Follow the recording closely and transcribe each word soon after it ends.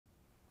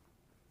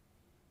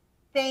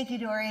Thank you,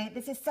 Dory.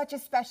 This is such a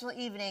special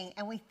evening,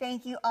 and we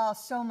thank you all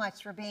so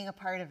much for being a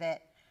part of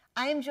it.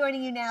 I am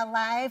joining you now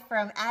live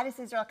from Addis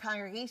Israel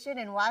Congregation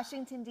in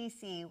Washington,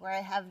 D.C., where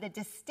I have the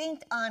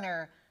distinct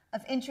honor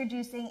of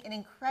introducing an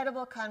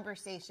incredible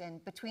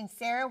conversation between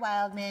Sarah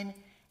Wildman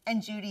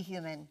and Judy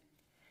Heumann.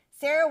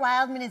 Sarah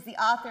Wildman is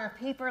the author of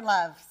Paper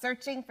Love,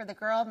 Searching for the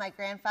Girl My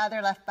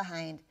Grandfather Left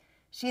Behind.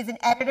 She is an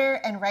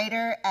editor and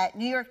writer at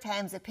New York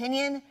Times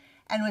Opinion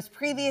and was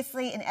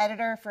previously an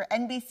editor for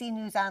NBC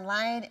News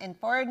Online and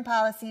Foreign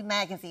Policy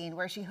magazine,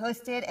 where she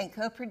hosted and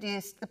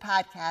co-produced the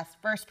podcast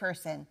First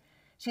Person.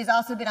 She's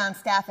also been on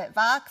staff at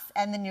Vox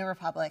and The New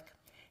Republic.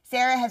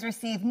 Sarah has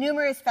received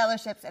numerous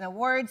fellowships and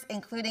awards,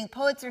 including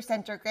Pulitzer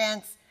Center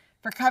grants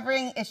for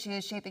covering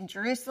issues shaping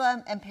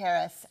Jerusalem and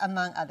Paris,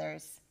 among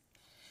others.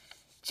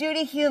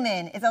 Judy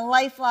Heumann is a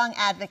lifelong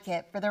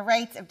advocate for the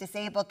rights of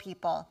disabled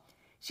people.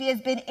 She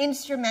has been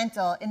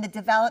instrumental in the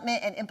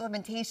development and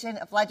implementation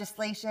of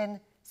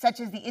legislation such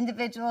as the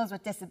Individuals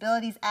with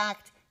Disabilities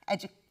Act,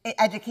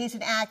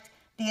 Education Act,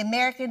 the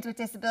Americans with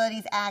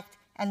Disabilities Act,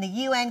 and the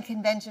UN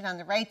Convention on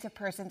the Rights of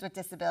Persons with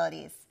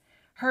Disabilities.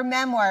 Her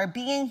memoir,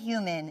 Being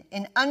Human,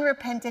 an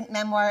unrepentant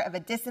memoir of a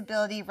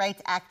disability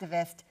rights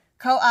activist,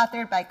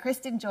 co-authored by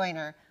Kristen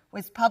Joyner,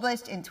 was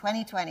published in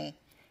 2020.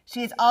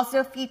 She is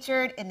also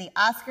featured in the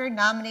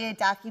Oscar-nominated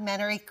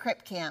documentary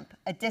Crip Camp,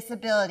 A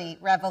Disability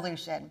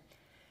Revolution.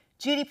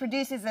 Judy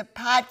produces a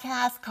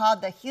podcast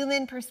called The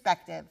Human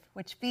Perspective,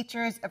 which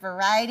features a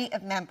variety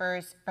of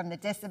members from the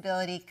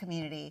disability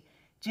community.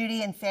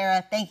 Judy and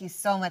Sarah, thank you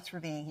so much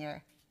for being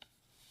here.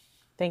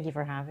 Thank you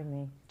for having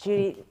me.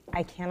 Judy,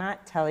 I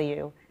cannot tell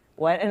you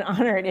what an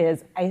honor it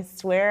is. I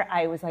swear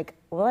I was like,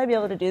 will I be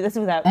able to do this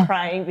without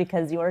crying?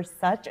 Because you are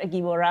such a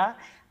gibora.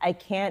 I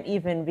can't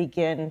even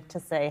begin to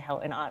say how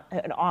in awe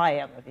I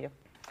am of you.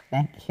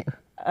 Thank you.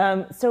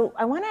 So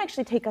I want to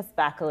actually take us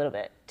back a little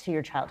bit to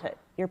your childhood.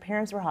 Your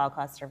parents were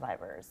Holocaust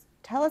survivors.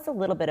 Tell us a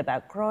little bit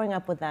about growing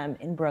up with them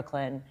in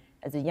Brooklyn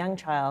as a young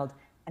child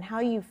and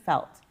how you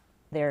felt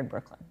there in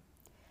Brooklyn.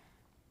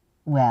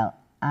 Well,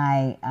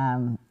 I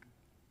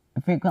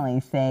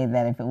frequently say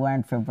that if it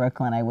weren't for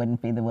Brooklyn, I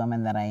wouldn't be the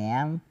woman that I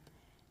am.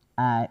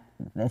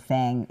 The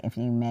saying, if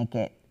you make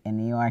it in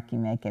New York, you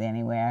make it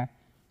anywhere.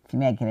 If you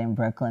make it in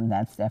Brooklyn,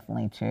 that's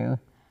definitely true.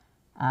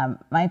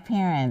 My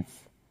parents,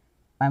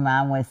 my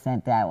mom was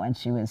sent out when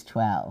she was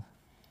 12,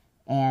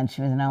 and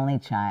she was an only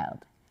child.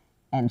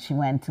 And she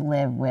went to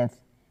live with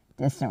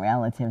distant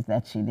relatives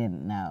that she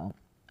didn't know.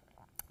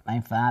 My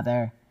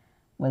father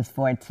was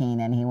 14,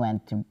 and he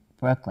went to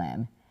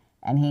Brooklyn,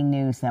 and he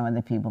knew some of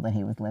the people that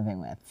he was living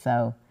with.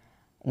 So,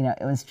 you know,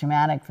 it was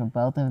traumatic for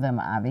both of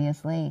them,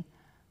 obviously,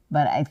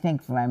 but I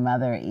think for my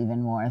mother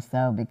even more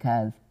so,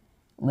 because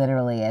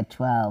literally at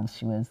 12,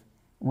 she was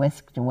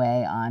whisked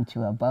away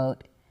onto a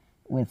boat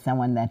with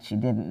someone that she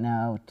didn't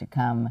know to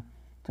come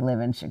to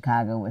live in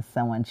Chicago with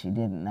someone she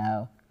didn't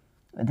know,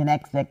 with an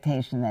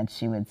expectation that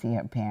she would see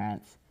her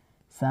parents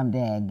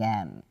someday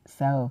again.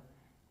 So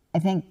I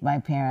think my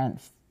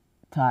parents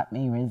taught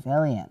me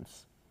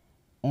resilience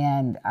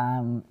and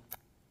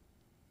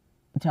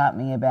taught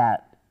me about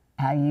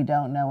how you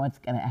don't know what's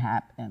going to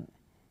happen,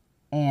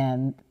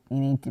 and you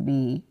need to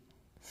be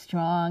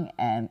strong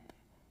and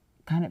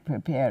kind of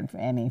prepared for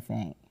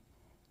anything.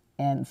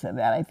 And so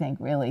that, I think,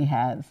 really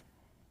has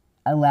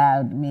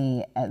allowed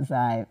me, as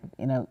I,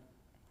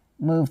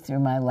 moved through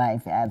my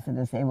life as a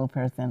disabled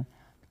person,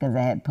 because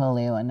I had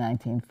polio in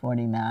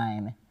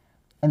 1949,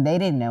 and they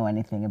didn't know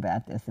anything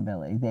about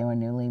disability. They were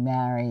newly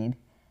married,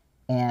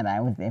 and I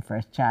was their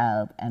first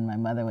child, and my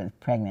mother was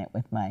pregnant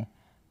with my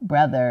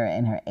brother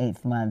in her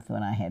 8th month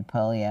when I had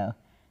polio.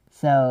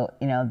 So,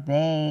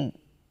 they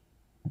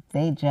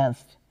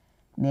just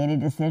made a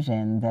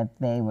decision that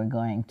they were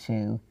going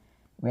to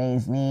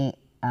raise me.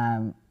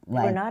 They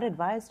were not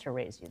advised to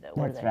raise you, though,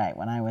 were they? That's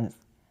right.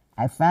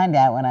 I found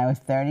out when I was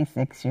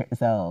 36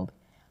 years old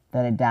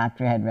that a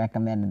doctor had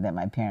recommended that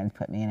my parents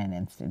put me in an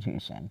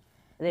institution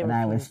when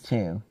I was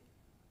 2.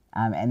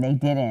 And they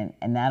didn't,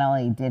 and not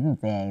only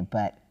didn't they,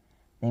 but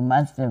they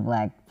must have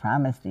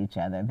promised each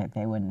other that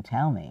they wouldn't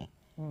tell me.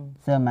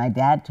 So my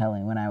dad told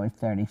me when I was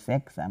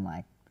 36, I'm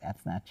like,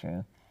 that's not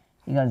true.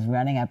 He goes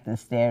running up the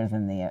stairs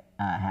in the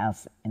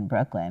house in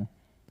Brooklyn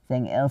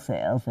saying,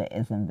 Ilsa,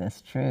 isn't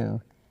this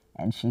true?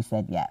 And she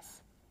said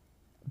yes.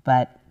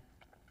 But,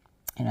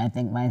 I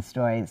think my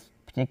stories,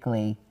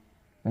 particularly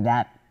for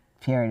that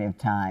period of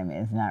time,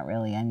 is not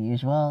really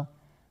unusual.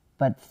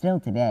 But still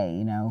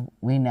today,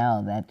 we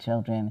know that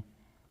children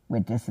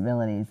with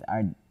disabilities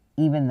are,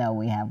 even though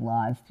we have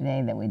laws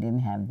today that we didn't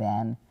have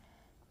then,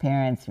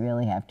 parents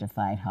really have to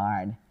fight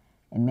hard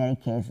in many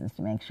cases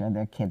to make sure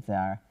their kids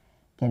are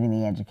getting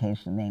the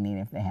education they need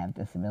if they have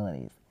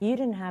disabilities. You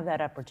didn't have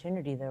that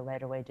opportunity, though,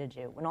 right away, did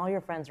you? When all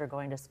your friends were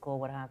going to school,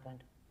 what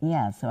happened?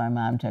 Yeah, so my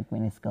mom took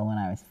me to school when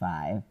I was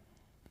 5,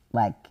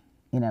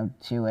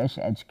 Jewish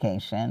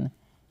education,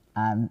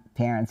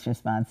 parents'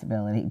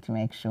 responsibility to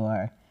make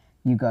sure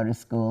you go to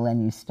school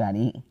and you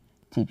study,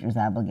 teacher's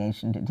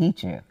obligation to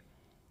teach you.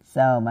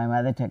 So my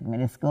mother took me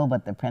to school,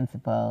 but the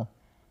principal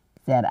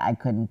said I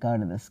couldn't go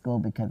to the school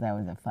because I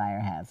was a fire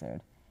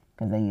hazard,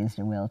 because I used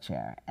a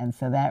wheelchair. And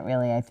so that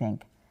really, I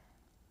think,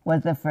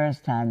 was the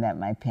first time that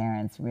my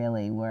parents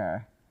really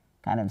were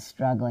kind of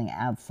struggling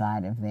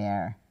outside of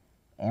their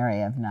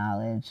area of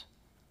knowledge.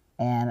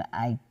 And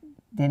I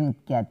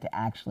didn't get to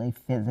actually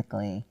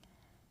physically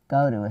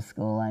go to a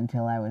school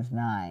until I was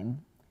 9.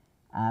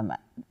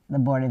 The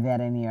Board of Ed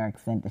in New York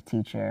sent a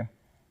teacher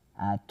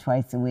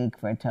twice a week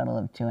for a total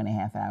of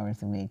 2.5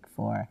 hours a week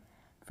for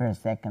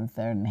first, second,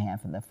 third, and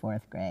half of the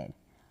 4th grade.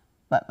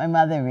 But my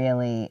mother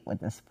really, with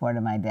the support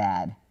of my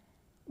dad,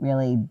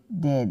 really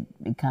did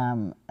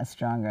become a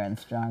stronger and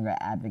stronger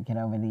advocate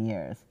over the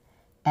years.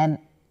 And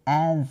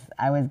as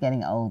I was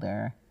getting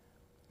older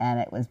and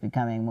it was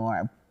becoming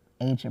more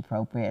age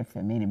appropriate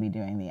for me to be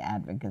doing the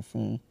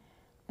advocacy,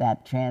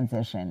 that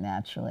transition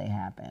naturally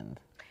happened.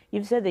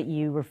 You've said that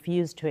you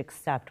refused to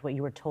accept what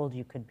you were told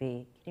you could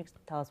be. Can you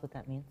tell us what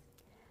that means?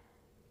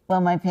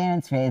 Well, my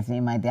parents raised me.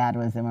 My dad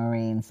was a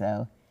Marine,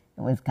 so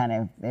it was kind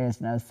of,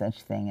 there's no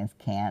such thing as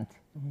can't.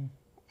 Mm-hmm.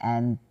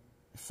 And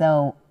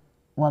so,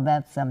 well,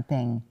 that's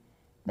something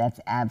that's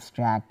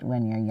abstract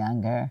when you're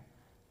younger.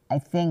 I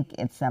think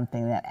it's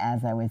something that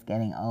as I was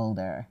getting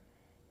older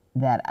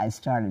that I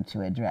started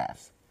to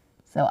address.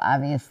 So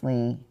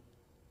obviously,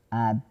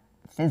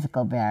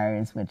 physical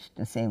barriers which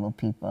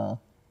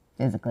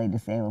physically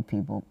disabled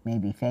people may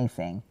be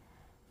facing,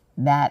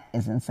 that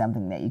isn't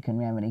something that you can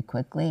remedy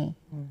quickly.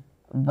 Mm.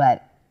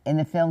 But in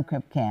the film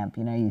Crip Camp,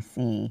 you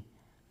see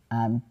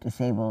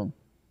disabled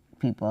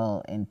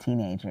people and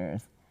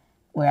teenagers,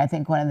 where I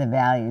think one of the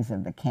values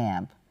of the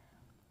camp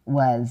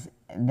was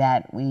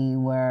that we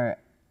were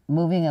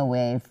moving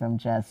away from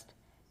just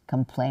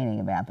complaining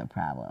about the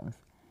problems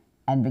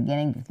and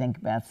beginning to think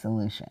about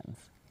solutions.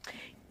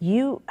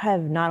 You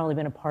have not only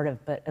been a part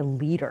of, but a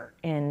leader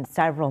in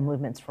several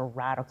movements for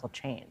radical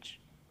change,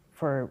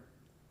 for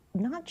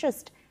not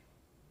just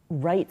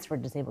rights for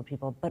disabled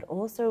people, but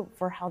also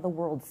for how the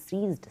world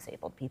sees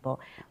disabled people.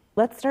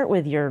 Let's start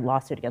with your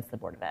lawsuit against the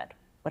Board of Ed.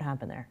 What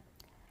happened there?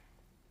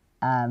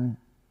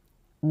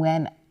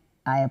 When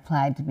I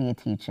applied to be a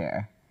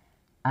teacher,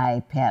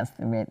 I passed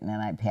the written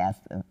and I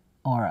passed the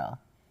oral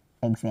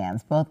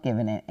exams, both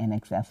given in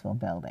inaccessible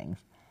buildings.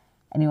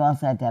 And you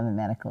also had to have a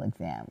medical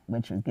exam,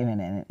 which was given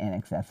in an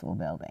inaccessible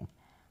building.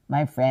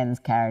 My friends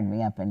carried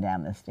me up and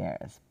down the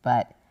stairs,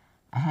 but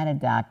I had a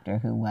doctor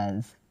who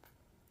was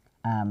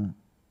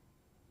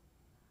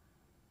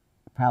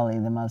probably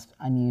the most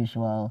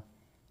unusual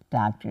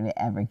doctor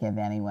to ever give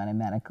anyone a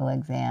medical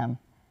exam.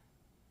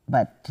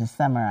 But to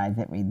summarize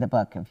it, read the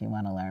book if you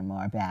want to learn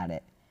more about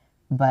it.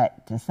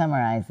 But to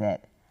summarize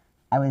it,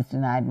 I was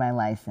denied my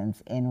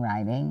license in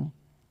writing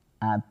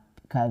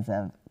because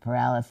of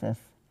paralysis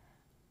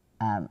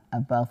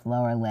of both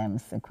lower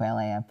limbs,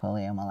 sequelae of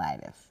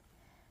poliomyelitis.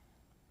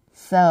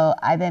 So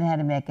I then had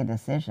to make a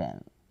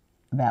decision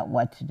about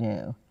what to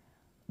do.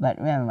 But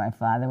remember, my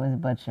father was a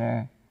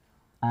butcher.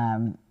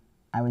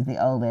 I was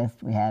the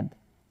oldest. We had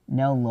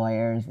no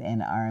lawyers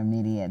in our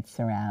immediate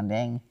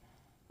surrounding.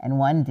 And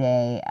one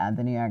day,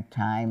 the New York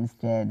Times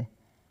did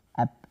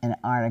an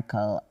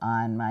article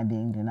on my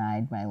being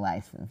denied my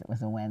license. It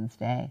was a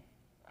Wednesday.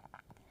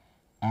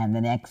 And the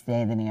next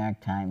day, the New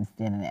York Times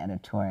did an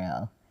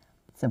editorial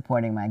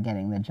supporting my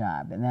getting the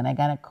job. And then I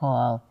got a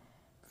call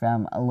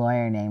from a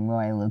lawyer named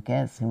Roy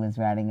Lucas, who was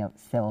writing a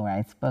civil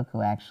rights book,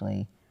 who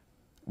actually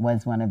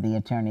was one of the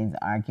attorneys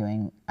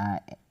arguing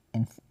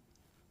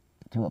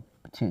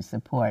to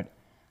support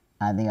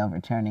the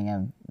overturning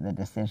of the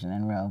decision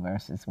in Roe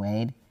versus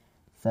Wade,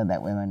 so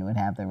that women would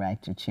have the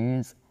right to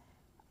choose.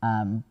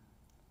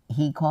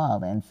 He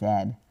called and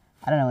said,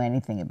 I don't know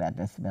anything about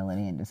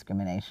disability and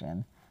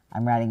discrimination.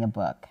 I'm writing a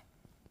book.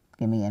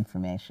 Give me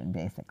information,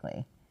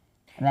 basically.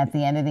 And at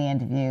the end of the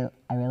interview,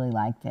 I really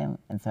liked him,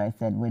 and so I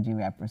said, would you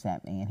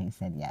represent me? And he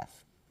said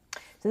yes.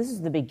 So this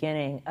is the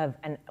beginning of,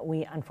 and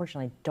we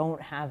unfortunately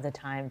don't have the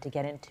time to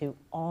get into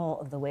all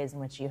of the ways in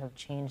which you have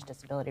changed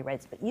disability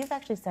rights, but you've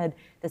actually said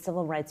the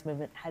civil rights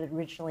movement had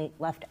originally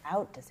left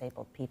out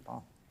disabled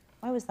people.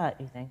 Why was that,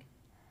 you think?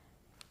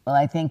 Well,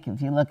 I think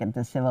if you look at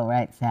the Civil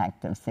Rights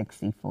Act of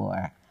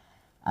 '64,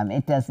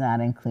 it does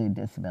not include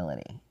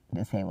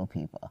disabled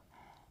people.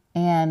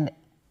 And,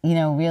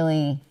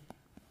 really,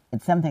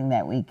 it's something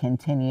that we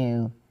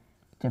continue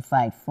to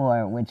fight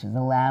for, which is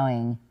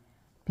allowing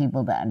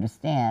people to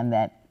understand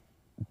that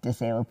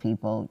disabled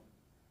people,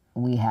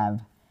 we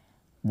have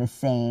the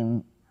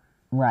same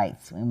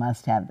rights. We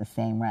must have the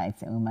same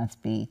rights, and we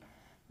must be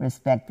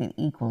respected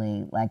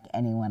equally like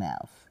anyone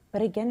else.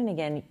 But again and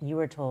again, you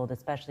were told,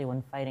 especially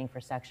when fighting for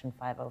Section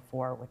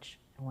 504, which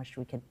I wish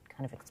we could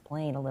kind of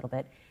explain a little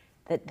bit,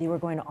 that they were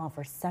going to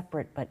offer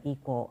separate but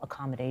equal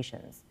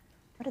accommodations.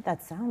 What did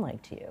that sound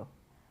like to you?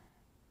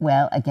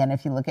 Well, again,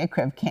 if you look at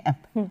Crip Camp,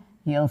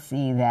 you'll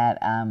see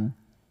that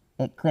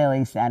it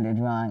clearly sounded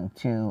wrong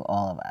to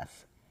all of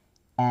us.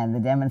 And the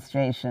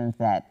demonstrations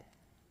that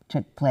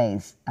took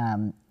place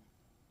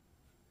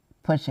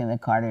pushing the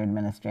Carter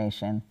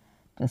administration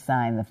to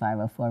sign the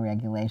 504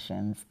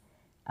 regulations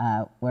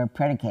were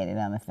predicated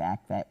on the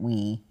fact that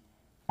we,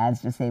 as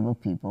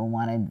disabled people,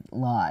 wanted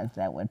laws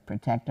that would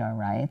protect our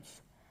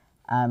rights,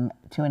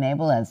 to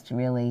enable us to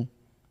really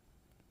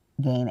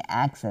gain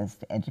access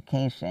to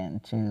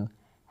education, to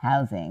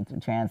housing, to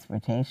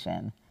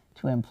transportation,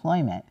 to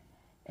employment,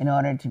 in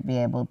order to be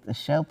able to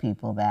show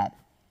people that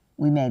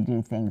we may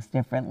do things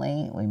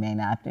differently, we may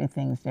not do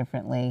things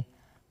differently,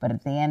 but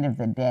at the end of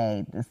the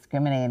day,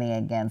 discriminating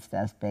against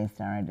us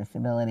based on our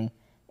disability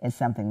is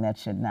something that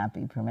should not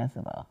be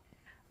permissible.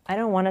 I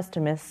don't want us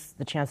to miss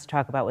the chance to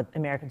talk about what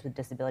Americans with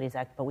Disabilities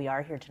Act, but we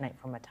are here tonight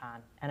for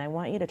Matan, and I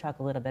want you to talk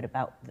a little bit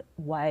about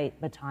why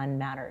Matan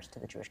matters to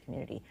the Jewish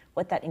community,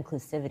 what that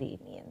inclusivity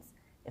means,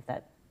 if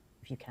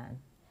you can.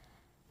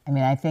 I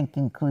mean, I think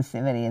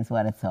inclusivity is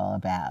what it's all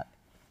about.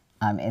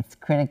 It's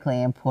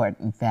critically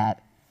important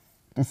that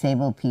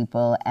disabled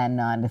people and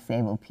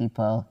non-disabled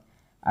people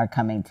are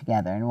coming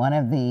together. And one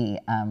of the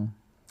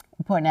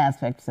important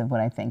aspects of what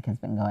I think has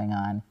been going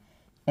on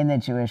in the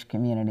Jewish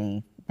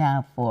community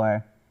now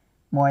for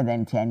more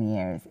than 10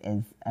 years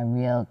is a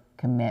real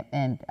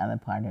commitment on the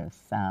part of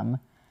some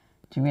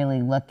to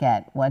really look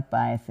at what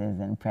biases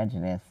and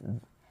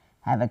prejudices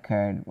have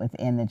occurred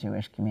within the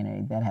Jewish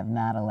community that have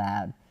not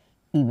allowed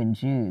even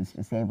Jews,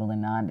 disabled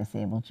and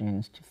non-disabled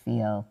Jews, to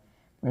feel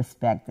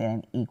respected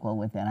and equal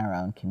within our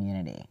own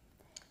community.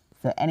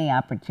 So any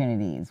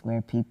opportunities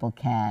where people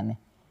can,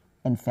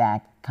 in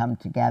fact, come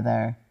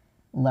together,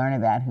 learn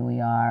about who we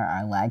are,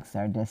 our likes,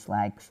 our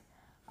dislikes,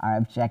 our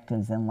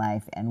objectives in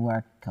life, and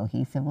work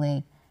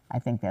cohesively, I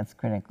think that's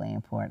critically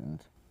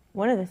important.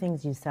 One of the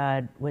things you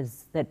said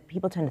was that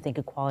people tend to think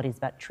equality is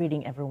about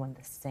treating everyone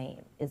the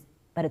same,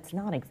 but it's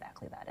not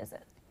exactly that, is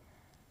it?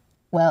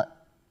 Well,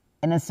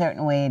 in a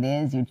certain way it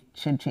is. You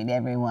should treat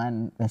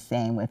everyone the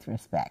same with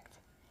respect.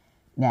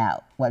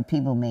 Now, what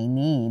people may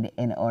need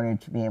in order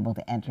to be able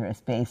to enter a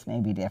space may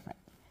be different.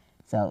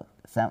 So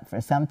for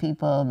some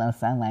people, no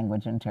sign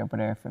language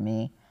interpreter. For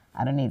me,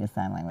 I don't need a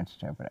sign language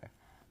interpreter.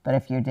 But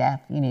if you're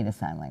deaf, you need a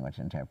sign language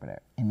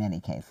interpreter in many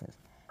cases.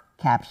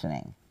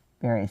 Captioning,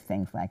 various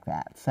things like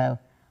that. So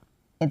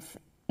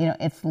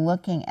it's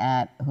looking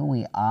at who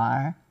we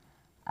are,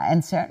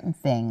 and certain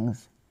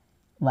things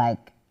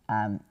like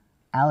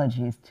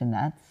allergies to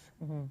nuts.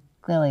 Mm-hmm.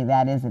 Clearly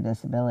that is a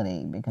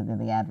disability because of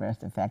the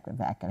adverse effect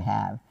that could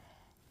have.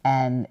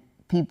 And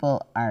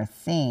people are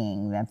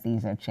seeing that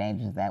these are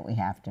changes that we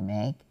have to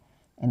make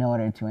in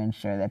order to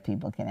ensure that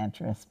people can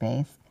enter a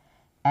space.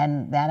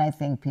 And that I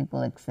think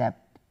people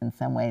accept in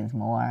some ways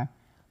more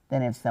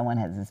than if someone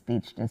has a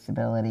speech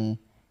disability,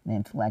 an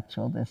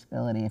intellectual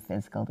disability, a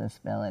physical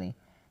disability,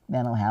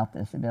 mental health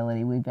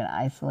disability. We've been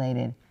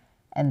isolated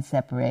and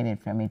separated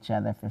from each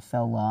other for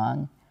so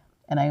long.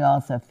 And I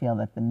also feel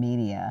that the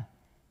media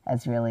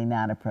has really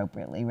not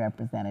appropriately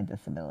represented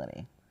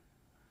disability.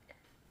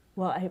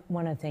 Well, I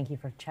want to thank you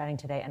for chatting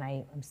today, and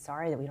I'm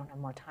sorry that we don't have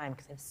more time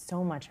because I have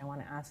so much I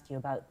want to ask you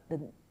about the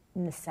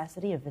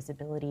necessity of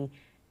visibility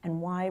and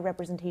why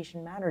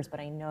representation matters, but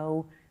I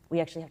know we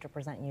actually have to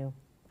present you.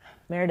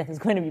 Meredith is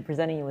going to be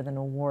presenting you with an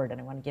award, and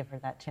I want to give her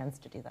that chance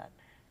to do that.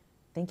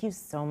 Thank you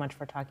so much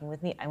for talking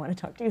with me. I want to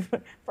talk to you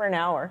for an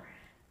hour.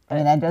 I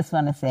mean, I just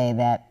want to say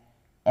that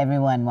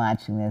everyone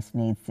watching this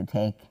needs to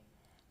take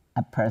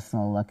a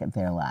personal look at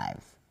their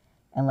lives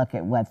and look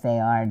at what they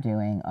are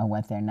doing or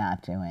what they're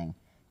not doing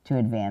to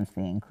advance the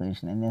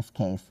inclusion, in this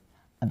case,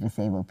 of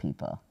disabled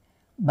people.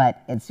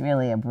 But it's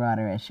really a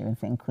broader issue.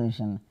 It's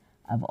inclusion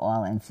of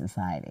all in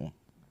society.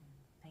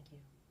 Thank you.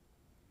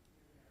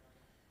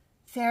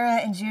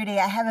 Sarah and Judy,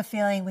 I have a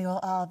feeling we will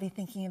all be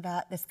thinking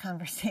about this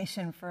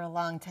conversation for a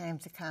long time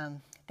to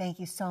come. Thank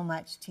you so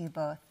much to you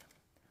both.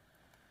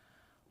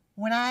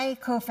 When I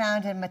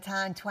co-founded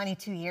Matan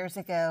 22 years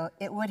ago,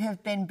 it would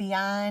have been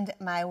beyond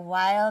my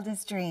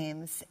wildest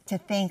dreams to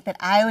think that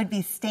I would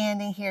be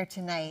standing here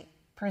tonight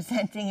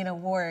presenting an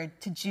award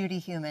to Judy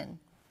Heumann.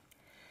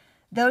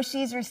 Though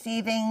she's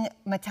receiving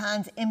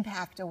Matan's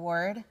Impact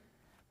Award,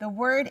 the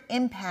word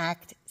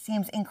impact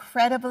seems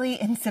incredibly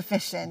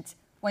insufficient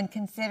when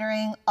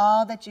considering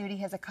all that Judy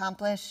has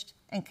accomplished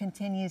and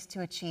continues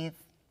to achieve.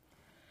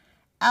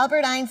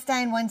 Albert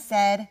Einstein once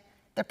said,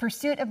 "The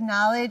pursuit of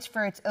knowledge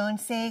for its own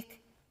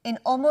sake, an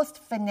almost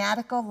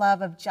fanatical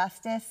love of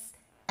justice,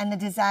 and the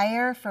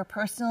desire for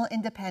personal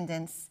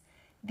independence,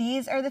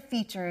 these are the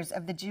features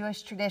of the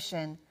Jewish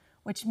tradition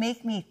which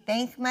make me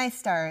thank my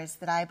stars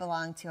that I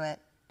belong to it."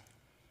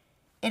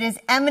 It is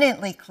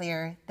eminently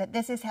clear that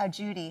this is how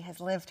Judy has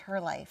lived her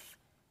life,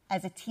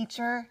 as a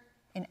teacher,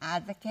 an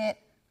advocate,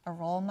 a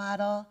role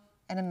model,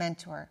 and a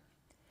mentor.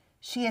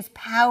 She is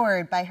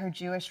powered by her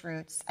Jewish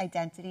roots,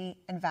 identity,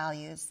 and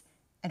values,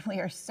 and we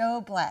are so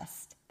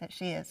blessed that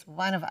she is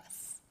one of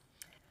us.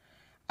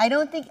 I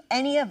don't think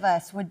any of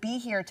us would be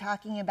here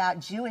talking about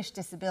Jewish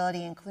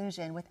disability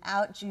inclusion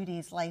without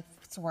Judy's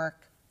life's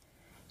work.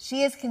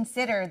 She is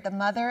considered the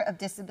mother of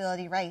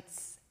disability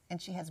rights,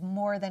 and she has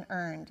more than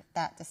earned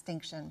that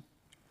distinction.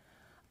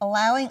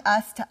 Allowing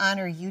us to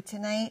honor you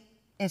tonight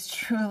is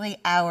truly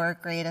our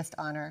greatest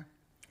honor.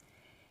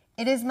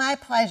 It is my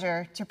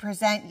pleasure to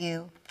present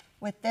you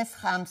with this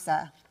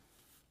chamsa.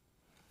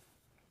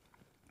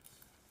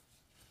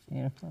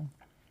 Beautiful.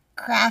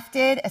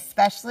 Crafted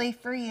especially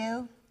for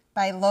you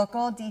by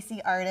local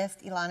DC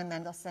artist Ilana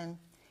Mendelsohn.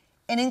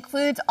 It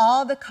includes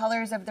all the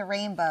colors of the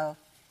rainbow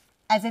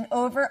as an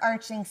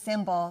overarching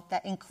symbol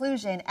that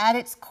inclusion at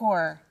its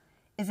core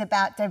is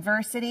about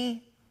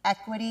diversity,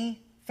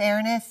 equity,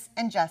 fairness,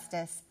 and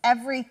justice,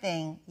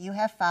 everything you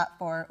have fought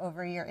for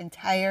over your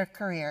entire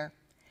career.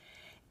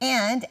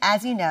 And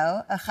as you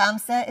know, a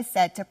khamsa is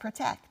said to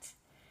protect.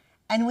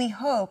 And we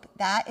hope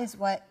that is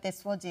what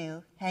this will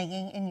do,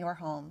 hanging in your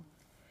home.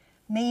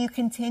 May you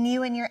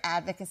continue in your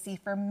advocacy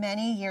for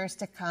many years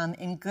to come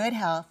in good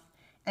health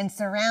and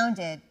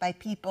surrounded by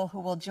people who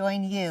will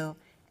join you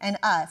and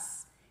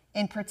us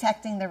in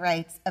protecting the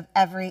rights of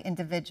every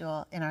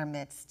individual in our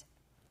midst.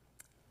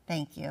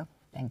 Thank you.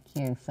 Thank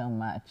you so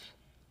much.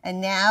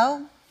 And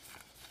now,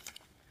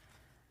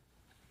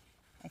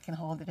 I can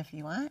hold it if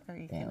you want, or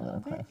you Yeah, can a little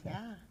hold it. closer.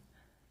 Yeah.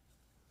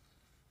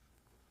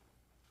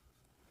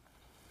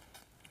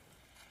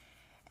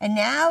 And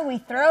now we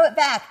throw it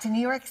back to New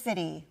York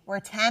City,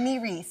 where Tammy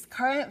Reese,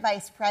 current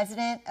Vice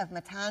President of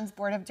Matan's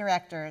Board of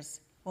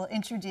Directors, will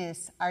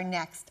introduce our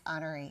next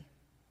honoree.